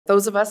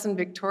Those of us in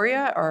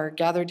Victoria are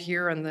gathered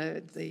here on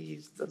the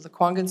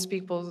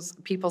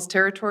Lekwungen people's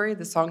territory,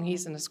 the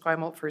Songhees and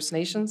Esquimalt First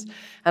Nations,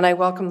 and I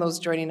welcome those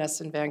joining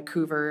us in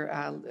Vancouver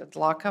at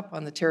Lockup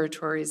on the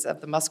territories of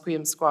the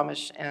Musqueam,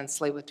 Squamish, and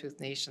Tsleil-Waututh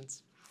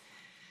Nations.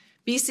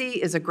 BC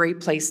is a great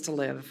place to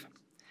live,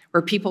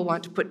 where people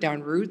want to put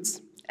down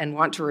roots and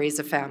want to raise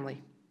a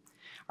family.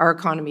 Our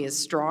economy is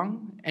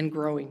strong and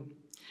growing,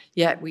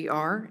 yet we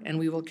are and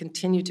we will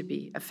continue to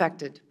be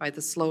affected by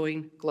the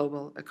slowing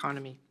global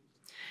economy.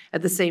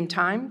 At the same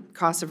time,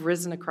 costs have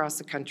risen across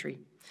the country,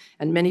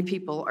 and many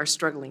people are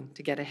struggling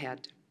to get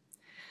ahead.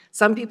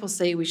 Some people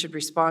say we should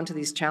respond to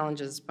these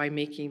challenges by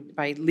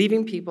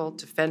leaving people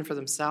to fend for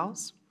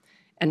themselves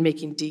and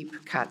making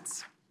deep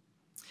cuts.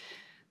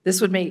 This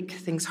would make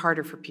things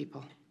harder for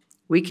people,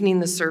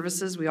 weakening the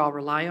services we all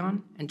rely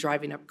on and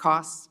driving up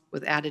costs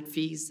with added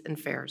fees and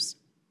fares.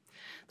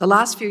 The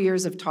last few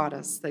years have taught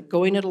us that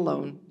going it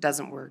alone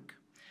doesn't work.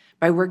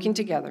 By working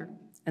together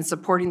and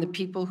supporting the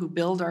people who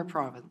build our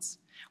province,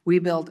 we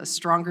build a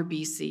stronger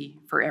BC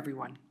for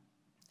everyone.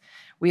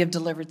 We have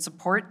delivered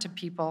support to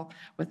people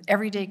with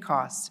everyday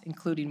costs,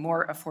 including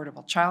more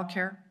affordable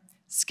childcare,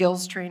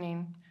 skills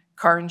training,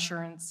 car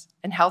insurance,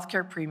 and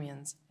healthcare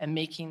premiums, and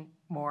making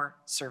more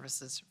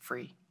services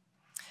free.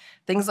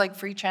 Things like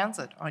free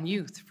transit on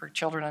youth for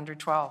children under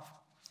 12,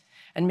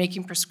 and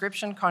making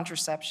prescription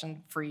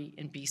contraception free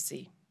in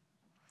BC.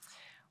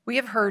 We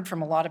have heard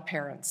from a lot of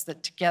parents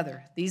that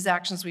together, these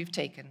actions we've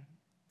taken,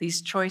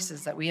 these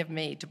choices that we have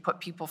made to put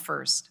people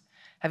first,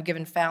 have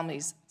given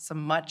families some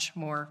much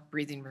more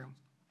breathing room.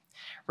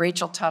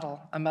 Rachel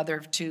Tuttle, a mother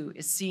of two,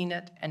 is seeing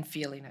it and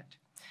feeling it.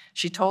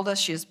 She told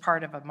us she is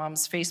part of a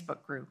mom's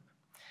Facebook group.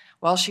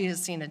 While she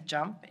has seen a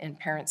jump in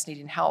parents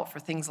needing help for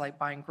things like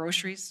buying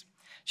groceries,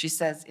 she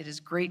says it is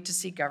great to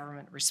see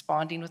government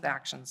responding with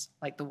actions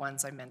like the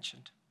ones I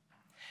mentioned.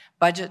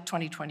 Budget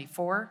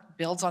 2024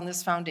 builds on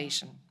this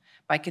foundation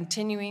by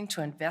continuing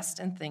to invest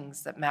in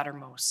things that matter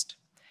most,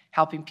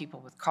 helping people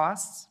with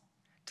costs,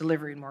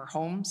 delivering more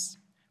homes,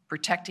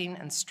 protecting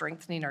and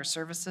strengthening our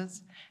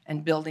services,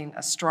 and building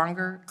a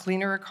stronger,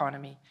 cleaner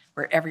economy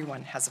where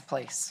everyone has a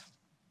place.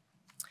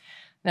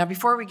 Now,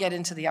 before we get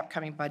into the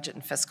upcoming budget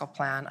and fiscal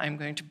plan, I'm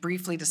going to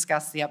briefly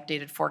discuss the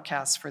updated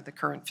forecast for the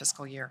current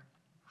fiscal year.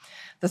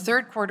 The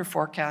third quarter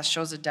forecast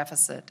shows a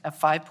deficit of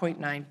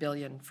 $5.9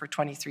 billion for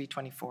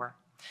 23-24,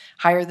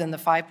 higher than the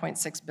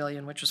 $5.6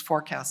 billion which was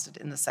forecasted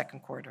in the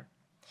second quarter.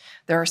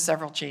 There are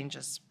several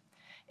changes.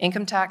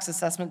 Income tax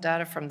assessment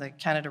data from the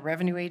Canada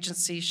Revenue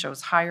Agency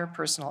shows higher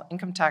personal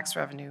income tax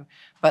revenue,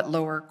 but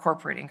lower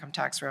corporate income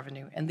tax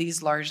revenue, and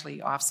these largely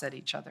offset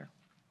each other.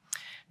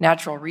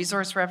 Natural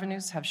resource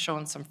revenues have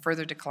shown some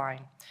further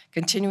decline,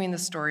 continuing the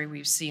story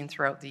we've seen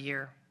throughout the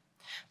year.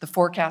 The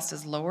forecast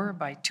is lower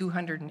by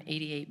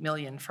 $288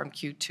 million from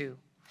Q2,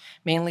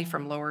 mainly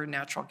from lower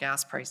natural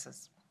gas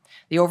prices.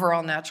 The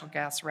overall natural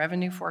gas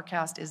revenue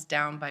forecast is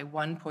down by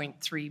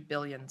 $1.3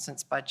 billion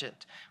since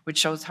budget, which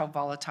shows how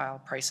volatile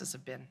prices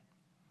have been.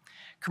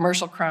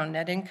 Commercial Crown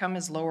net income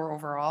is lower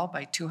overall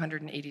by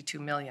 $282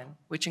 million,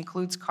 which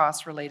includes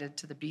costs related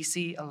to the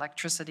BC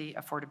Electricity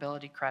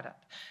Affordability Credit,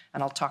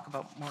 and I'll talk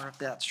about more of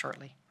that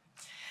shortly.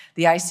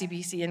 The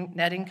ICBC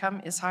net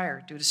income is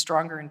higher due to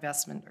stronger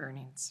investment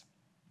earnings.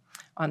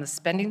 On the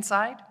spending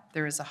side,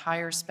 there is a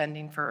higher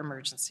spending for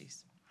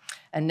emergencies.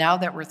 And now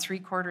that we're 3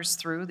 quarters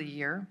through the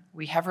year,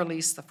 we have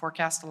released the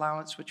forecast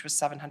allowance, which was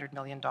 $700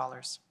 million.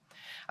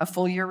 A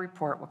full year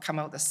report will come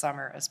out this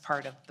summer as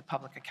part of the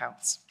public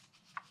accounts.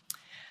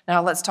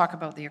 Now let's talk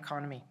about the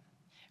economy.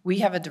 We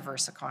have a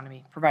diverse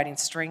economy, providing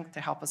strength to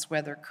help us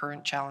weather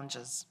current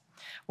challenges.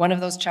 One of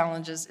those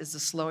challenges is the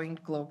slowing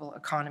global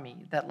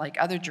economy that, like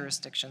other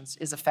jurisdictions,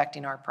 is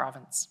affecting our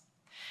province.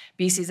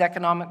 BC's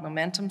economic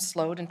momentum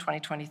slowed in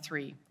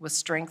 2023, with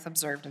strength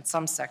observed in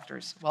some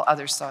sectors, while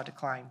others saw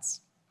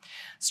declines.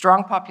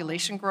 Strong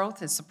population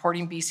growth is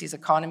supporting BC's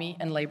economy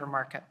and labor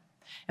market.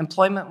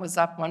 Employment was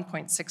up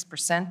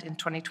 1.6% in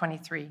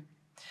 2023.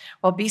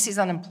 While BC's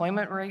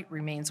unemployment rate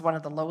remains one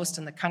of the lowest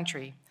in the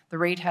country, the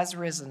rate has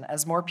risen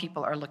as more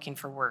people are looking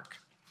for work.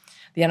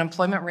 The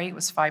unemployment rate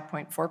was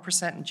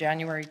 5.4% in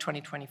January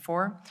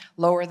 2024,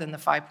 lower than the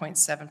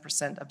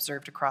 5.7%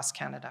 observed across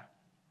Canada.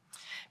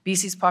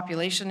 BC's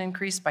population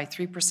increased by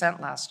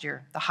 3% last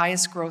year, the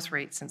highest growth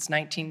rate since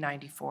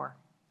 1994.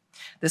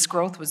 This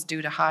growth was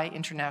due to high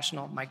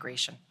international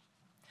migration.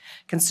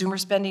 Consumer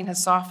spending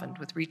has softened,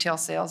 with retail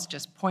sales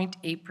just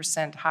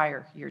 0.8%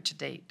 higher year to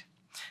date.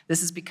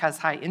 This is because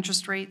high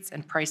interest rates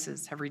and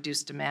prices have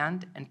reduced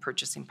demand and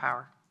purchasing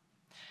power.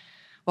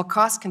 While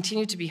costs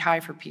continue to be high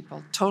for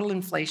people, total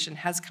inflation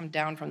has come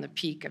down from the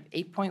peak of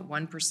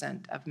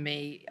 8.1% of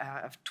May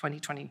of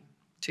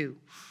 2022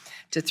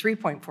 to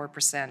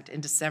 3.4% in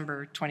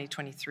December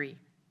 2023.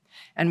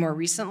 And more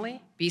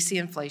recently, BC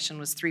inflation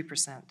was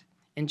 3%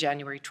 in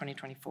January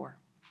 2024.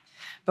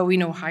 But we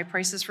know high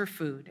prices for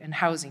food and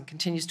housing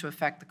continues to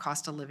affect the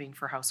cost of living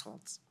for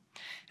households.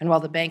 And while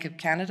the Bank of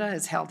Canada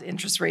has held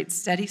interest rates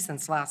steady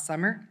since last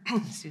summer,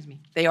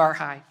 they are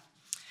high.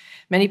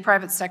 Many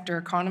private sector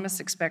economists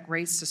expect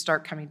rates to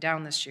start coming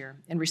down this year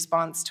in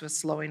response to a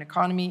slowing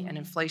economy and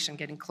inflation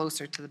getting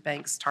closer to the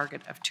bank's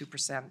target of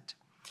 2%.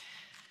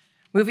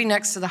 Moving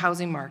next to the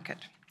housing market.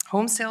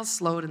 Home sales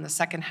slowed in the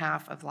second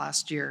half of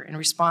last year in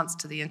response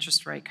to the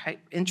interest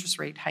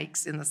rate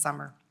hikes in the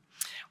summer.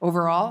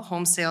 Overall,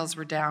 home sales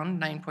were down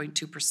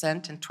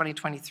 9.2% in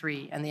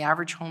 2023, and the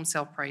average home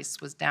sale price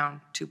was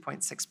down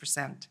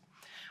 2.6%.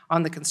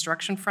 On the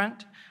construction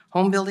front,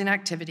 home building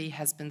activity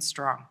has been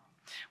strong,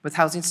 with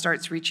housing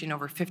starts reaching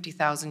over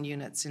 50,000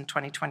 units in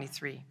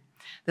 2023.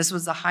 This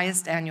was the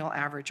highest annual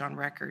average on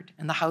record,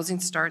 and the housing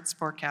starts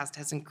forecast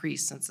has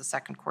increased since the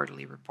second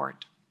quarterly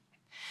report.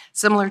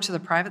 Similar to the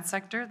private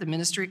sector, the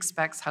ministry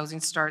expects housing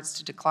starts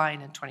to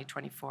decline in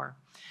 2024,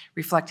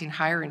 reflecting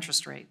higher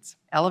interest rates,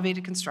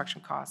 elevated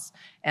construction costs,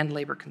 and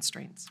labor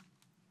constraints.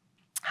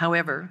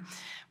 However,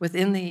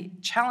 within the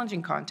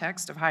challenging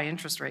context of high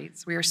interest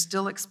rates, we are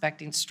still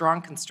expecting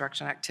strong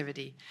construction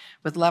activity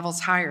with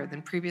levels higher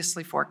than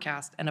previously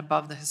forecast and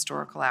above the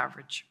historical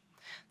average.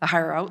 The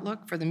higher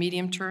outlook for the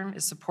medium term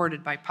is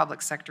supported by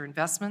public sector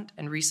investment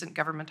and recent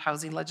government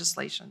housing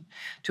legislation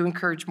to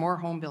encourage more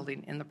home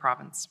building in the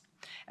province.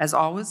 As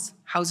always,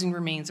 housing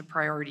remains a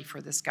priority for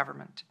this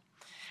government.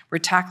 We're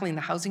tackling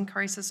the housing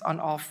crisis on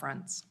all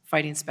fronts,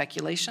 fighting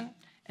speculation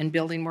and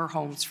building more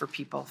homes for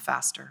people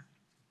faster.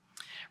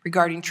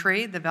 Regarding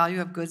trade, the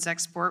value of goods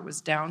export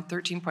was down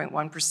 13.1%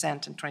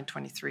 in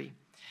 2023.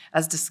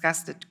 As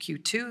discussed at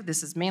Q2,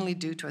 this is mainly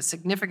due to a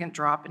significant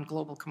drop in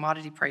global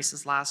commodity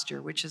prices last year,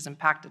 which has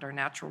impacted our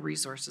natural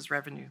resources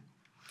revenue.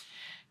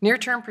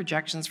 Near-term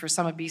projections for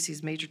some of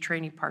BC's major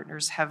trading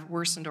partners have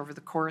worsened over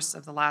the course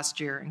of the last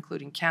year,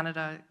 including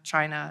Canada,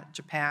 China,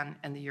 Japan,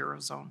 and the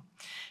Eurozone.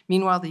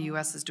 Meanwhile, the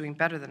U.S. is doing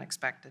better than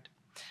expected.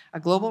 A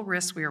global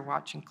risk we are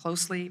watching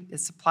closely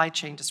is supply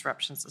chain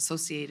disruptions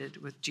associated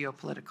with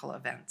geopolitical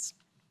events.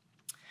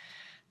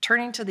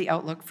 Turning to the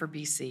outlook for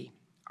BC,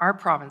 our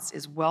province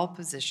is well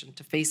positioned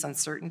to face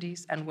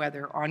uncertainties and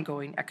weather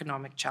ongoing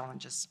economic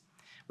challenges.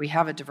 We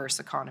have a diverse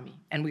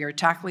economy, and we are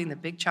tackling the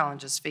big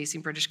challenges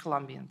facing British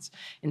Columbians,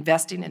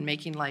 investing and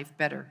making life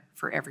better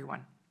for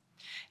everyone.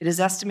 It is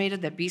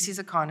estimated that BC's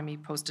economy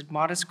posted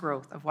modest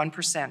growth of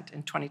 1%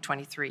 in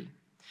 2023.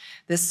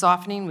 This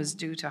softening was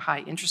due to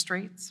high interest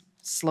rates,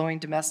 slowing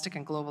domestic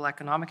and global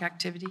economic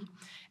activity,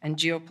 and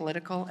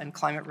geopolitical and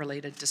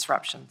climate-related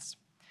disruptions.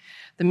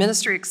 The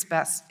ministry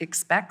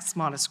expects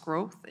modest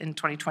growth in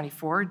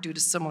 2024 due to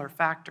similar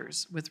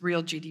factors, with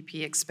real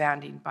GDP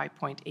expanding by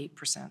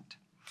 0.8%.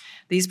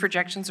 These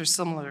projections are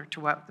similar to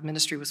what the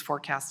ministry was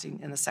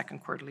forecasting in the second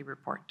quarterly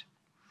report.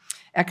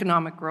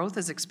 Economic growth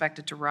is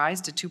expected to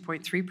rise to 2.3%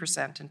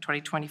 in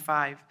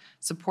 2025,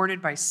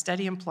 supported by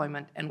steady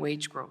employment and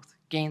wage growth,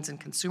 gains in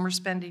consumer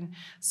spending,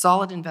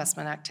 solid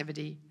investment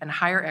activity, and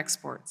higher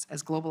exports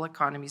as global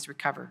economies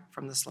recover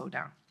from the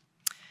slowdown.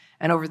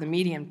 And over the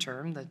medium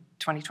term, the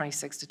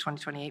 2026 to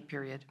 2028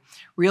 period,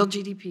 real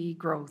GDP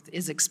growth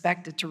is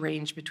expected to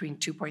range between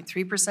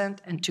 2.3%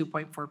 and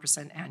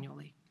 2.4%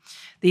 annually.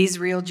 These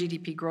real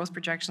GDP growth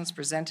projections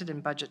presented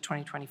in Budget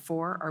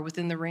 2024 are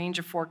within the range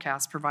of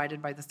forecasts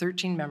provided by the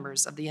 13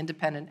 members of the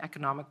Independent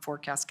Economic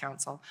Forecast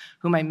Council,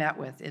 whom I met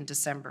with in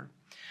December.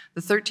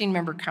 The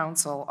 13-member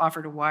council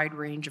offered a wide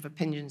range of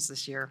opinions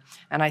this year,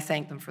 and I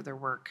thank them for their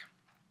work.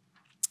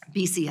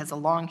 BC has a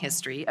long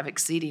history of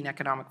exceeding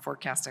economic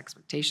forecast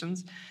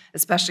expectations,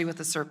 especially with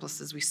the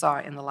surpluses we saw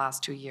in the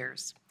last 2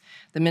 years.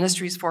 The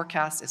ministry's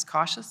forecast is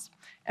cautious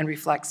and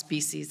reflects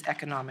BC's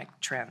economic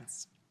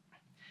trends.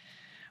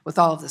 With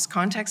all of this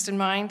context in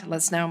mind,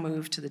 let's now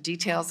move to the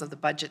details of the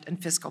budget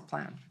and fiscal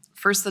plan.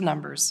 First, the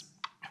numbers,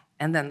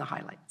 and then the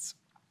highlights.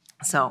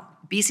 So,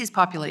 BC's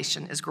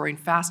population is growing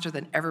faster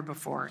than ever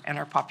before, and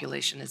our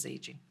population is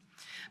aging.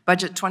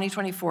 Budget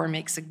 2024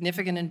 makes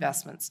significant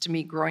investments to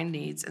meet growing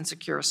needs and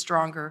secure a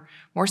stronger,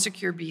 more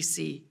secure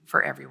BC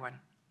for everyone.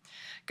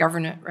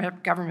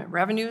 Government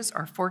revenues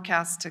are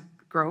forecast to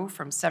grow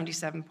from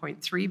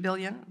 $77.3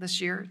 billion this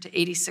year to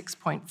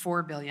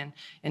 $86.4 billion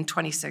in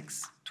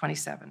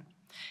 26-27.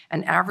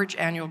 An average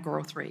annual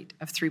growth rate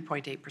of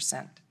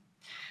 3.8%.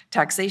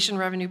 Taxation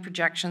revenue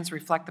projections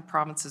reflect the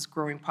province's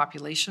growing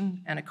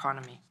population and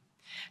economy.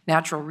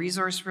 Natural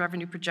resource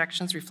revenue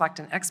projections reflect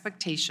an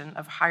expectation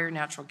of higher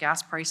natural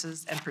gas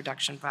prices and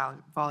production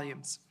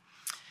volumes.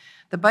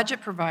 The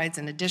budget provides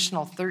an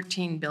additional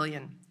 $13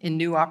 billion in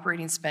new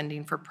operating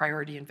spending for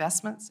priority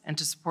investments and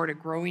to support a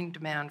growing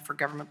demand for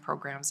government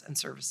programs and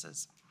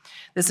services.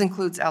 This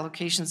includes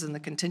allocations in the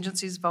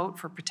contingencies vote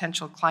for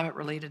potential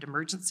climate-related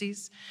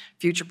emergencies,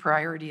 future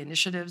priority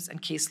initiatives,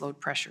 and caseload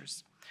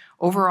pressures.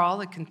 Overall,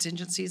 the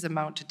contingencies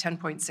amount to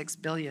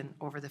 $10.6 billion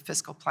over the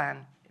fiscal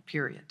plan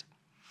period.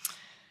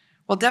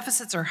 While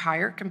deficits are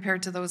higher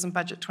compared to those in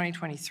Budget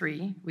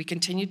 2023, we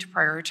continue to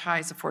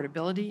prioritize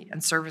affordability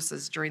and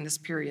services during this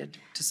period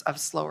of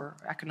slower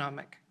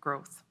economic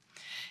growth.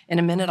 In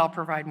a minute, I'll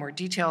provide more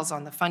details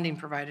on the funding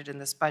provided in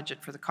this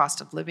budget for the cost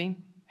of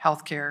living,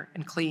 healthcare,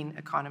 and clean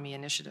economy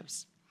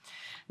initiatives.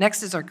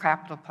 Next is our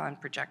capital plan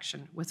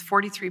projection, with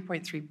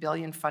 $43.3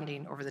 billion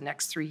funding over the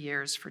next 3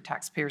 years for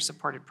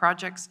taxpayer-supported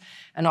projects,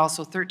 and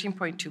also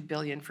 $13.2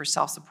 billion for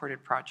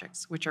self-supported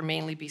projects, which are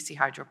mainly BC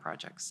Hydro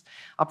projects.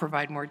 I'll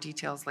provide more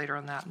details later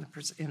on that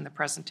in the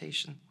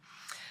presentation.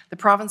 The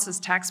province's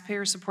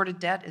taxpayer-supported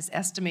debt is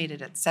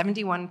estimated at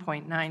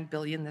 $71.9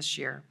 billion this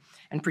year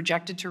and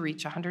projected to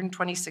reach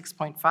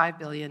 $126.5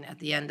 billion at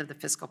the end of the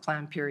fiscal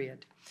plan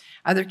period.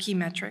 Other key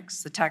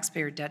metrics, the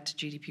taxpayer debt to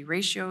GDP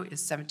ratio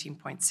is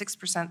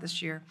 17.6%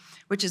 this year,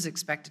 which is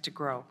expected to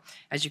grow,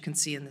 as you can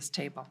see in this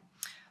table,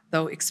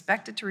 though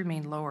expected to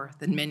remain lower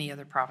than many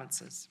other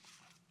provinces.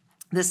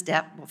 This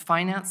debt will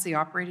finance the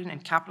operating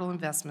and capital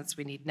investments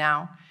we need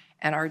now,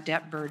 and our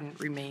debt burden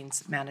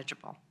remains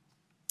manageable.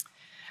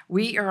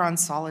 We are on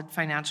solid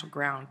financial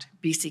ground.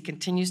 BC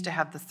continues to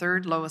have the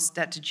third lowest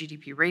debt to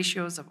GDP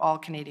ratios of all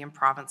Canadian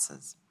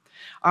provinces.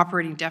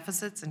 Operating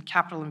deficits and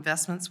capital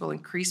investments will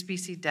increase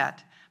BC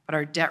debt, but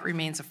our debt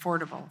remains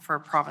affordable for a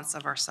province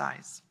of our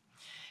size.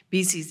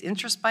 BC's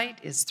interest bite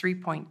is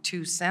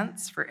 3.2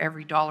 cents for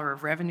every dollar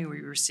of revenue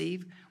we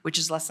receive, which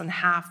is less than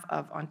half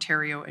of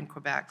Ontario and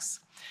Quebec's.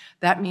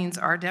 That means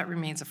our debt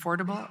remains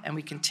affordable, and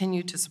we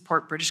continue to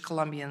support British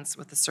Columbians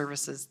with the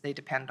services they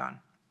depend on.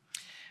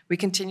 We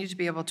continue to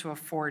be able to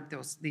afford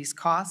these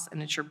costs and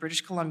ensure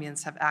British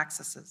Columbians have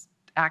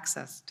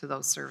access to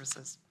those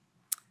services.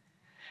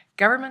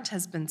 Government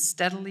has been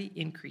steadily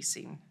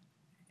increasing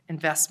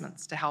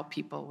investments to help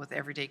people with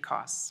everyday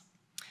costs.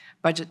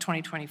 Budget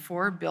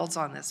 2024 builds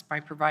on this by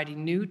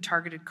providing new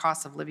targeted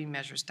cost of living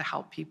measures to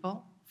help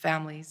people,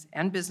 families,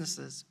 and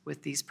businesses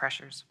with these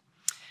pressures.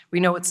 We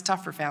know it's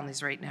tough for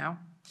families right now.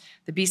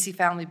 The BC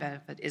Family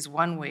Benefit is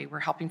one way we're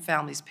helping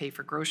families pay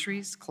for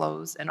groceries,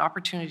 clothes, and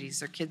opportunities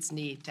their kids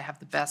need to have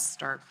the best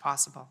start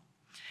possible.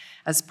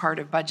 As part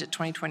of Budget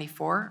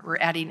 2024, we're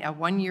adding a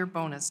one-year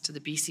bonus to the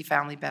BC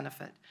Family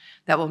Benefit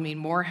that will mean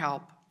more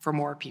help for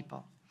more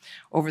people.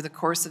 Over the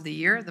course of the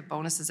year, the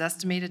bonus is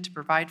estimated to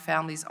provide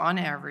families on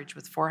average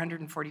with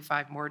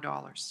 $445 more.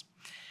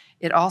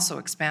 It also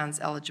expands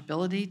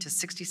eligibility to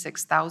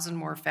 66,000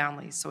 more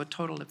families, so a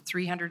total of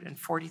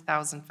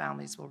 340,000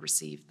 families will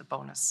receive the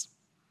bonus.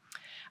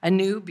 A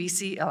new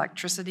BC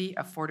electricity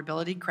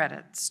affordability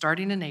credit,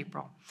 starting in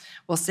April,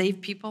 will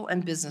save people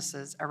and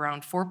businesses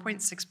around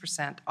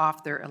 4.6%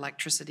 off their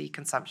electricity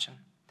consumption.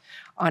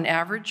 On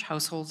average,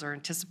 households are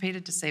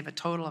anticipated to save a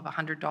total of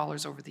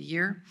 $100 over the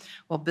year,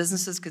 while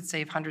businesses could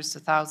save hundreds to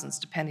thousands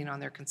depending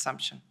on their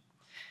consumption.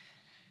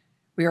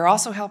 We are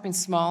also helping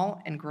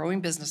small and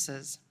growing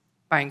businesses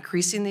by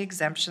increasing the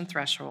exemption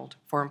threshold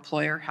for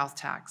employer health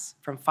tax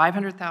from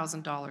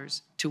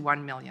 $500,000 to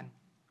 $1 million.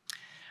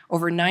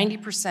 Over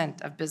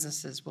 90% of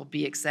businesses will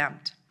be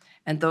exempt,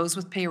 and those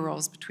with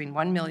payrolls between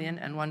 $1 million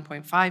and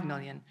 $1.5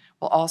 million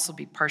will also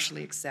be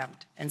partially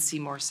exempt and see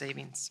more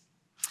savings.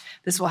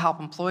 This will help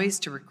employees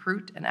to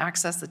recruit and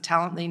access the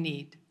talent they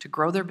need to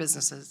grow their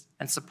businesses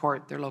and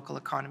support their local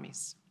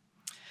economies.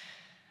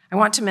 I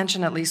want to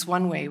mention at least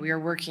one way we are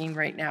working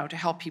right now to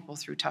help people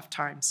through tough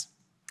times.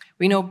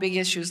 We know big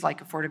issues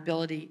like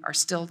affordability are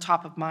still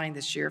top of mind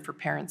this year for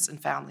parents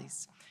and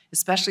families,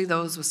 especially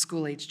those with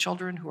school-age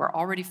children who are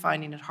already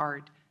finding it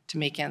hard to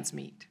make ends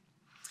meet.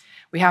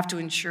 We have to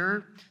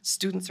ensure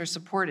students are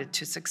supported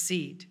to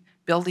succeed,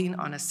 building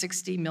on a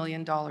 $60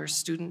 million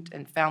student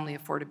and family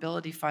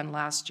affordability fund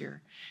last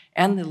year,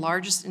 and the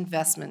largest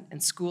investment in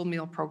school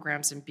meal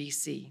programs in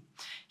BC's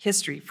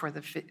history for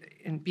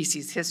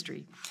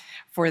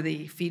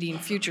the Feeding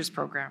Futures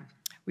program.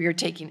 We are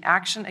taking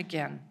action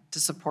again to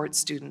support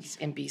students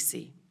in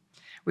BC.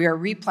 We are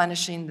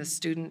replenishing the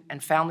Student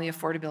and Family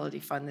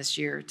Affordability Fund this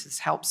year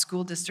to help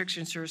school districts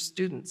ensure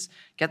students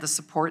get the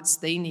supports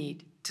they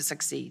need to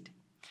succeed.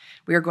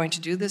 We are going to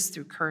do this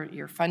through current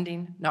year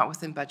funding, not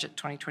within Budget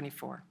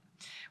 2024.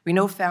 We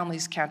know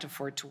families can't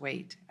afford to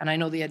wait, and I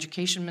know the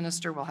Education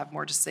Minister will have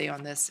more to say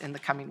on this in the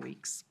coming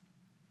weeks.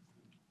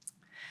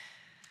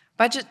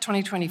 Budget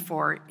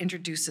 2024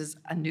 introduces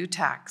a new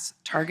tax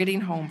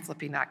targeting home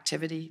flipping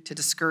activity to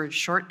discourage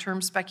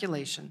short-term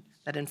speculation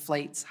that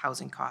inflates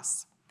housing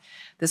costs.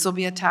 This will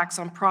be a tax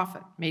on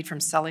profit made from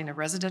selling a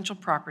residential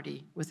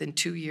property within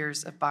 2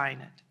 years of buying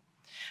it.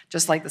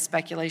 Just like the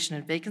speculation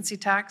and vacancy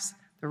tax,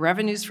 the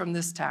revenues from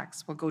this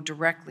tax will go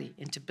directly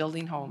into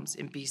building homes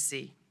in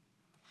BC.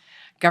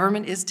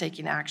 Government is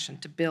taking action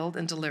to build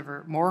and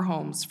deliver more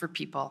homes for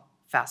people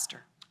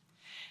faster.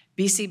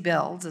 BC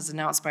Builds, as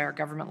announced by our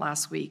government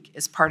last week,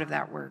 is part of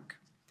that work.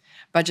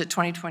 Budget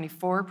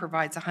 2024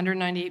 provides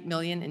 $198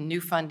 million in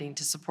new funding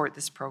to support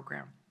this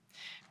program.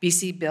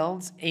 BC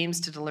Builds aims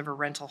to deliver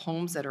rental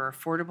homes that are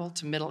affordable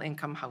to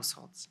middle-income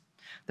households.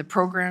 The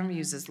program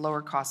uses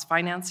lower-cost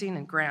financing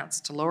and grants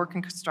to lower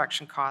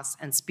construction costs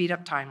and speed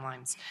up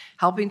timelines,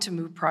 helping to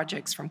move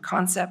projects from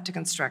concept to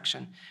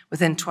construction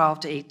within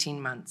 12 to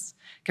 18 months,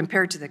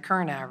 compared to the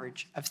current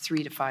average of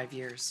 3 to 5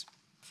 years.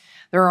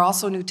 There are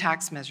also new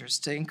tax measures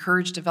to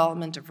encourage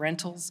development of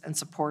rentals and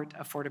support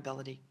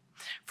affordability.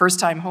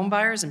 First-time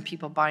homebuyers and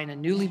people buying a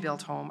newly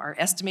built home are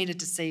estimated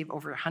to save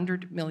over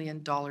 $100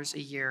 million a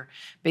year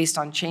based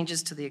on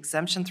changes to the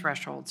exemption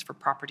thresholds for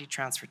property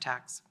transfer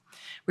tax.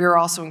 We are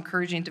also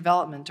encouraging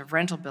development of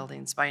rental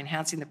buildings by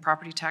enhancing the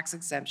property tax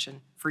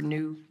exemption for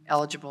new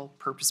eligible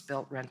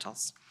purpose-built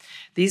rentals.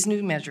 These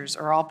new measures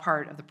are all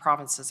part of the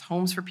province's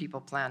Homes for People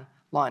plan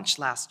launched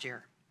last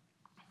year.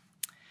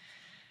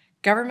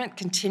 Government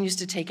continues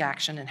to take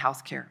action in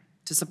healthcare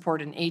to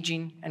support an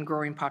aging and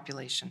growing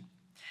population.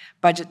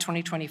 Budget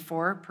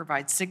 2024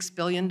 provides $6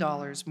 billion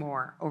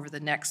more over the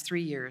next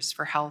 3 years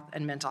for health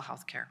and mental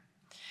health care.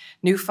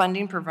 New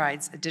funding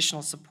provides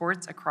additional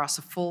supports across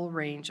a full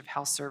range of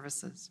health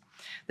services.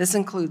 This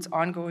includes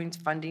ongoing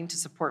funding to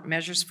support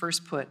measures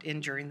first put in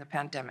during the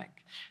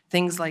pandemic,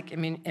 things like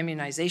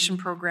immunization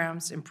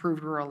programs,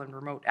 improved rural and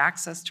remote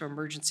access to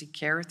emergency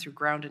care through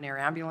ground and air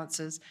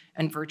ambulances,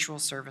 and virtual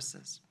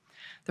services.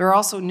 There are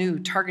also new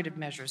targeted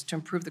measures to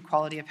improve the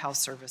quality of health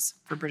service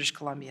for British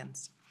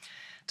Columbians.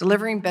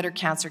 Delivering better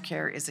cancer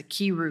care is a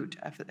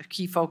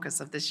key focus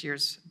of this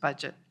year's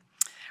budget.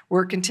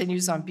 Work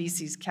continues on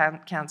BC's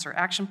Cancer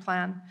Action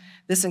Plan.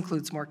 This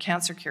includes more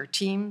cancer care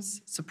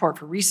teams, support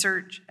for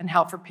research, and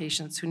help for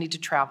patients who need to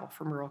travel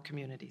from rural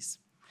communities.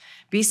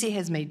 BC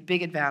has made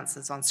big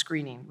advances on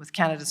screening with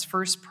Canada's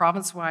first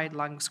province-wide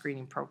lung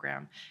screening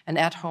program and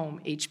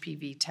at-home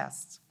HPV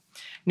tests.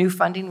 New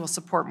funding will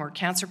support more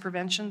cancer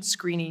prevention,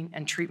 screening,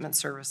 and treatment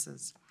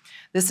services.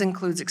 This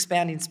includes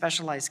expanding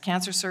specialized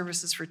cancer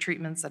services for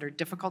treatments that are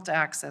difficult to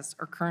access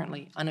or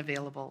currently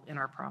unavailable in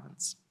our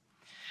province.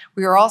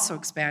 We are also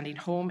expanding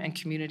home and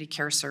community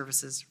care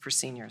services for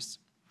seniors.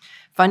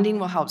 Funding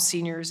will help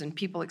seniors and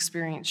people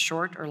experiencing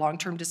short or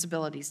long-term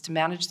disabilities to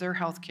manage their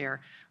health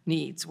care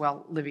needs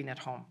while living at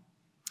home.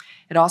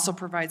 It also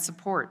provides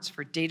supports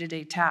for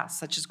day-to-day tasks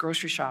such as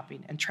grocery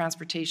shopping and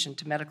transportation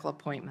to medical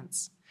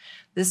appointments.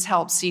 This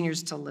helps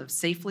seniors to live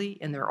safely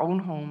in their own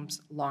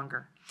homes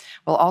longer,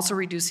 while also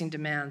reducing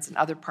demands in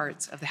other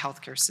parts of the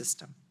healthcare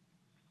system.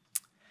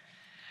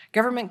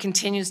 Government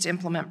continues to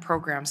implement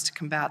programs to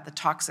combat the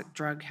toxic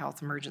drug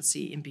health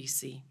emergency in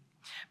BC.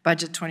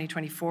 Budget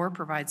 2024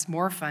 provides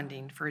more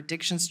funding for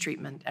addictions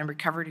treatment and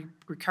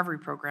recovery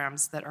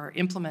programs that are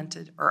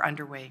implemented or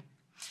underway.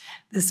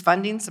 This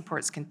funding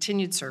supports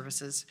continued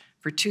services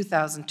for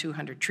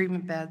 2,200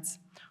 treatment beds,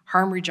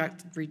 harm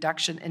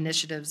reduction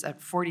initiatives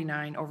at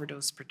 49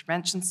 overdose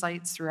prevention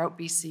sites throughout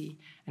BC,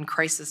 and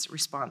crisis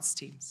response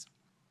teams.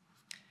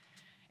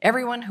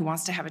 Everyone who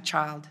wants to have a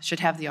child should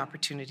have the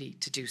opportunity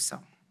to do so.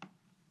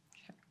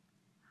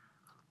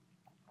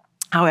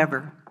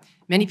 However,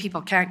 many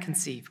people can't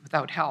conceive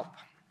without help.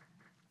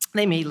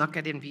 They may look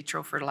at in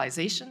vitro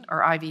fertilization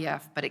or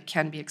IVF, but it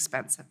can be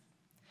expensive.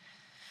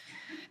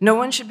 No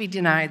one should be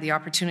denied the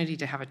opportunity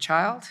to have a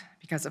child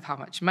because of how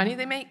much money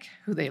they make,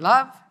 who they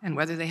love, and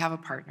whether they have a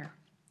partner.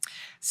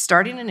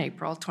 Starting in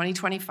April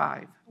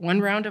 2025,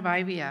 one round of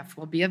IVF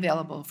will be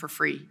available for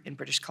free in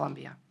British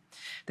Columbia.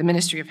 The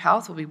Ministry of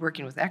Health will be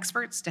working with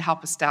experts to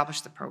help establish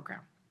the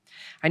program.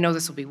 I know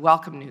this will be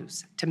welcome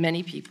news to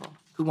many people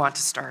who want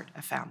to start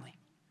a family.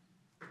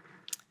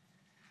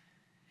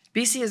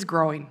 BC is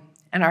growing,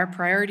 and our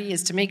priority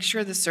is to make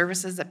sure the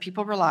services that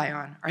people rely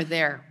on are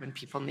there when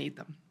people need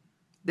them.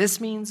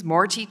 This means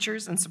more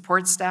teachers and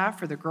support staff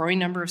for the growing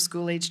number of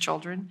school-age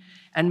children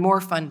and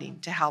more funding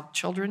to help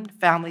children,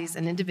 families,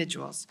 and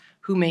individuals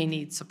who may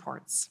need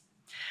supports.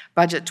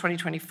 Budget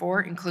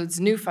 2024 includes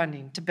new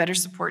funding to better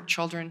support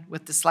children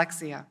with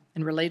dyslexia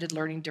and related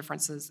learning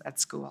differences at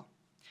school.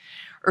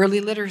 Early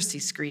literacy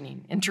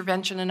screening,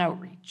 intervention and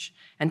outreach,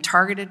 and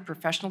targeted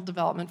professional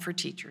development for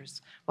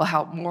teachers will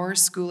help more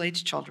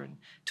school-age children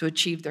to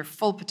achieve their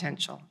full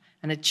potential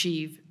and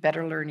achieve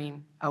better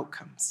learning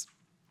outcomes.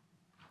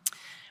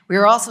 We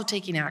are also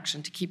taking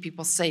action to keep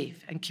people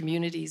safe and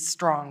communities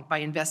strong by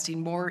investing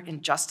more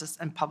in justice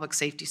and public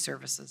safety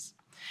services.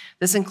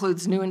 This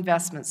includes new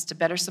investments to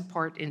better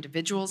support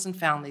individuals and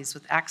families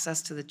with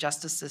access to the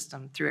justice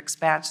system through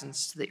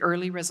expansions to the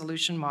early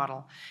resolution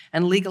model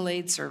and legal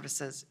aid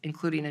services,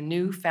 including a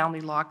new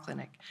family law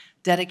clinic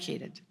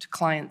dedicated to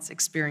clients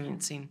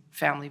experiencing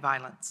family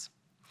violence.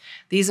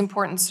 These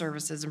important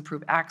services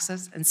improve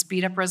access and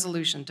speed up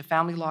resolution to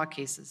family law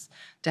cases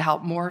to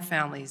help more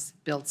families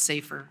build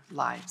safer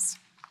lives.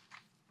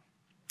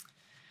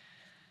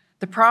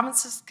 The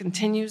province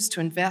continues to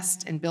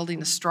invest in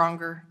building a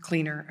stronger,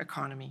 cleaner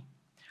economy.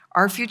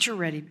 Our Future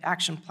Ready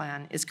action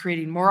plan is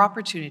creating more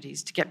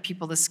opportunities to get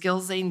people the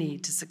skills they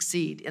need to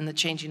succeed in the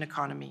changing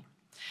economy.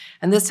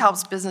 And this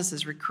helps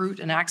businesses recruit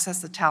and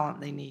access the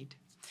talent they need.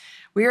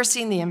 We are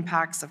seeing the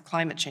impacts of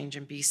climate change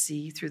in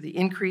BC through the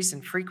increase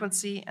in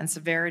frequency and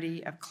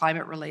severity of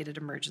climate-related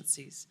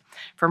emergencies,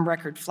 from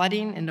record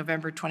flooding in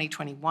November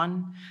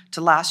 2021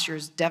 to last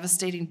year's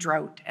devastating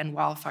drought and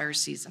wildfire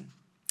season.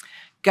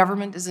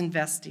 Government is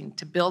investing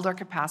to build our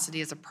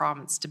capacity as a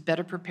province to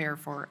better prepare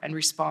for and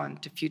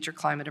respond to future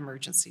climate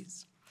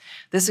emergencies.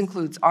 This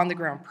includes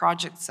on-the-ground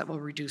projects that will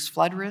reduce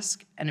flood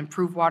risk and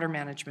improve water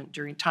management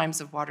during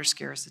times of water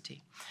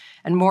scarcity,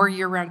 and more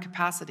year-round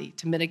capacity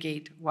to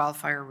mitigate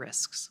wildfire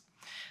risks.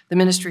 The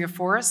Ministry of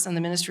Forests and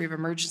the Ministry of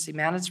Emergency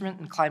Management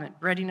and Climate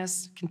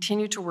Readiness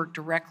continue to work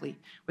directly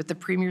with the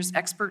Premier's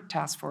expert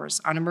task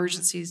force on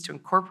emergencies to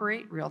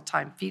incorporate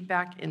real-time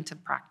feedback into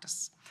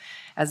practice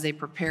as they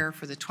prepare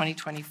for the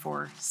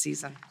 2024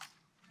 season.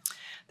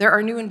 There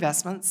are new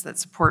investments that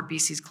support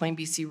BC's Clean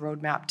BC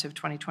Roadmap to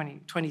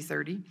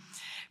 2030,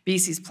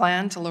 BC's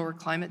plan to lower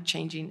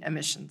climate-changing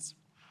emissions.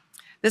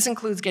 This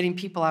includes getting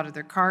people out of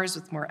their cars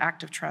with more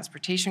active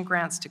transportation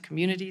grants to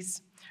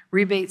communities,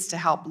 rebates to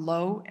help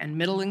low and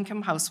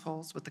middle-income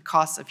households with the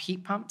costs of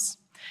heat pumps,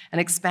 and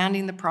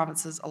expanding the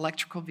province's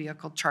electrical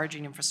vehicle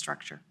charging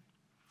infrastructure.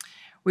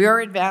 We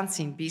are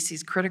advancing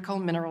BC's critical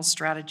mineral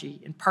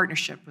strategy in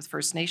partnership with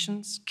First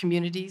Nations,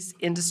 communities,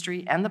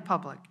 industry, and the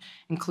public,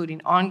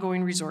 including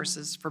ongoing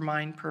resources for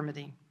mine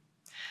permitting.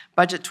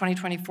 Budget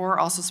 2024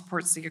 also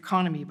supports the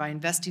economy by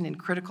investing in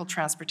critical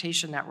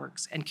transportation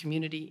networks and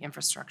community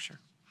infrastructure.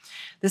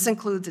 This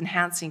includes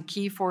enhancing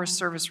key Forest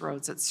Service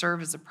roads that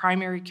serve as the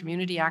primary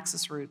community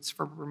access routes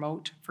for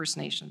remote First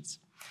Nations.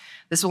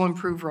 This will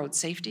improve road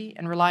safety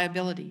and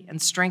reliability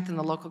and strengthen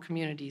the local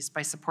communities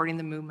by supporting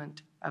the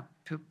movement of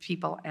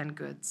people and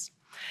goods.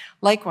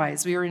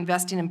 Likewise, we are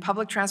investing in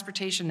public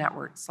transportation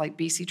networks like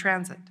BC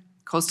Transit,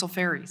 coastal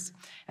ferries,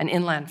 and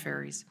inland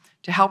ferries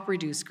to help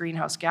reduce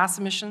greenhouse gas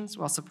emissions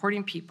while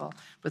supporting people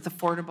with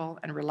affordable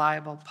and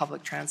reliable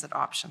public transit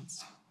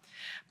options.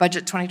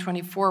 Budget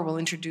 2024 will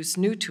introduce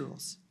new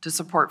tools to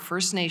support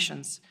First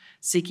Nations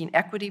seeking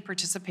equity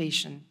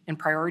participation in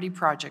priority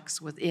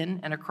projects within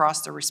and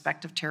across their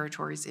respective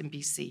territories in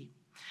BC.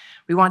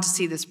 We want to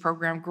see this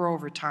program grow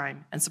over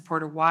time and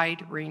support a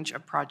wide range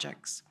of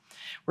projects.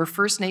 Where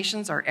First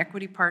Nations are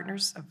equity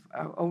partners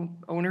of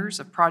owners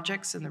of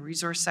projects in the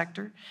resource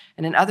sector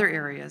and in other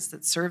areas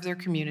that serve their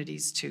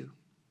communities too.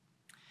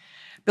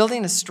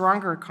 Building a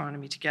stronger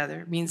economy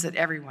together means that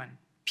everyone,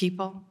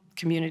 people,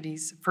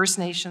 communities, First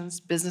Nations,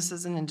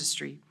 businesses, and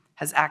industry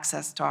has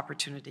access to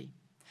opportunity.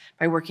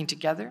 By working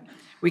together,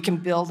 we can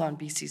build on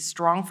BC's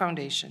strong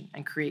foundation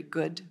and create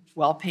good,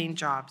 well-paying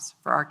jobs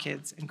for our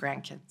kids and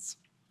grandkids.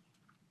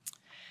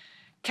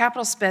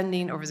 Capital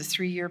spending over the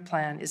 3-year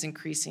plan is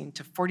increasing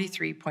to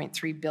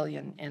 $43.3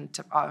 billion in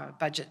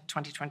budget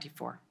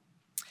 2024.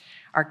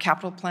 Our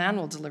capital plan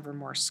will deliver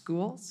more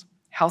schools,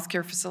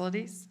 healthcare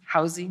facilities,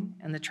 housing,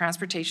 and the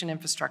transportation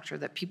infrastructure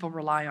that people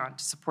rely on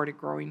to support a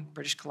growing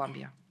British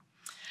Columbia.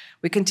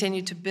 We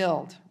continue to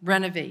build,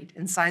 renovate,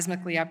 and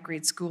seismically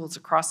upgrade schools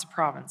across the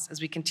province as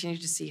we continue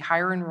to see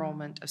higher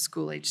enrollment of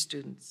school-age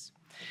students.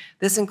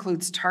 This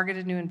includes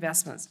targeted new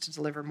investments to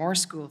deliver more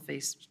school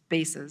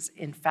spaces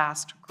in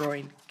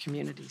fast-growing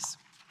communities.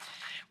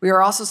 We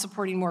are also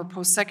supporting more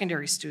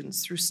post-secondary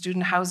students through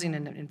student housing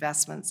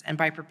investments and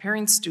by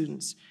preparing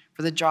students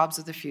for the jobs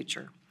of the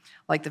future,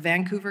 like the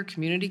Vancouver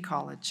Community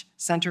College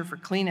Centre for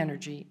Clean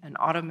Energy and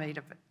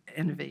Automotive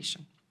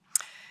Innovation.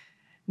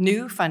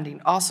 New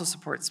funding also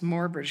supports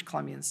more British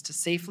Columbians to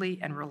safely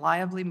and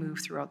reliably move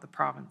throughout the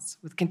province,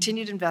 with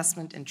continued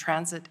investment in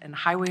transit and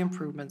highway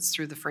improvements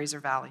through the Fraser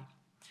Valley.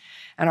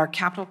 And our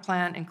capital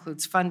plan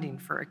includes funding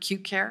for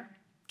acute care,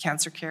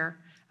 cancer care,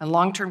 and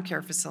long-term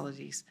care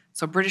facilities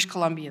so British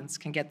Columbians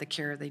can get the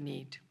care they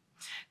need.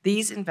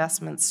 These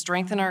investments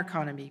strengthen our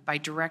economy by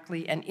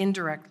directly and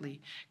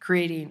indirectly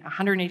creating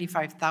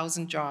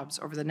 185,000 jobs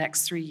over the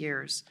next 3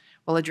 years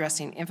while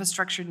addressing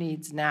infrastructure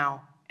needs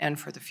now and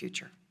for the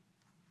future.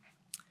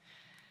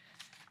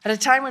 At a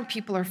time when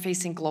people are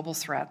facing global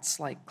threats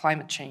like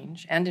climate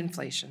change and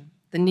inflation,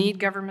 they need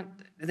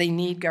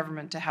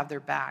government to have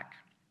their back,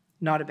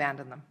 not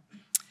abandon them.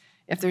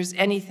 If there's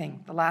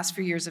anything the last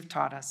few years have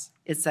taught us,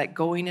 it's that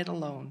going it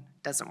alone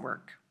doesn't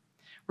work.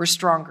 We're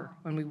stronger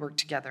when we work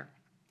together.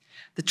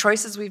 The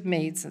choices we've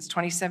made since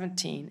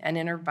 2017 and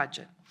in our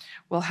budget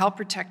will help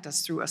protect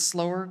us through a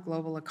slower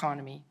global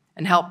economy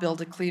and help build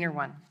a cleaner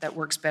one that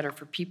works better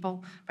for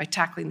people by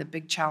tackling the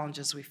big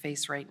challenges we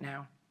face right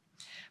now.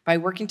 By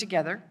working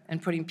together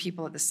and putting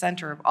people at the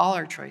center of all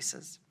our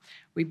choices,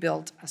 we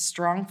built a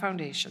strong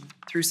foundation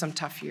through some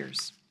tough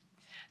years.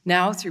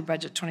 Now, through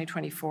Budget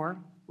 2024,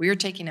 we are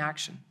taking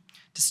action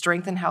to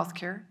strengthen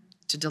healthcare,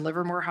 to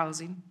deliver more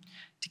housing,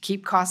 to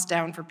keep costs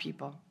down for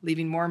people,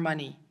 leaving more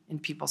money in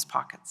people's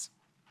pockets.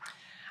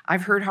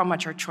 I've heard how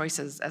much our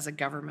choices as a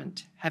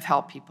government have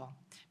helped people.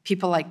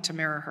 People like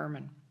Tamara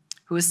Herman,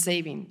 who is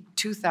saving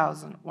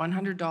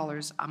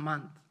 $2,100 a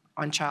month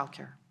on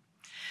childcare.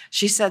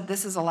 She said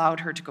this has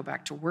allowed her to go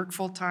back to work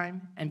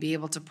full-time and be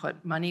able to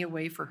put money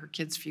away for her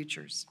kids'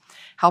 futures,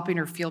 helping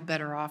her feel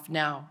better off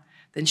now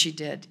than she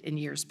did in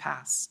years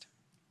past.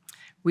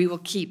 We will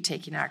keep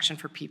taking action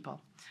for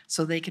people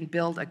so they can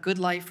build a good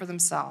life for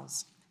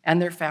themselves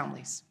and their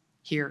families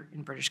here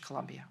in British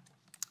Columbia.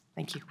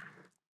 Thank you.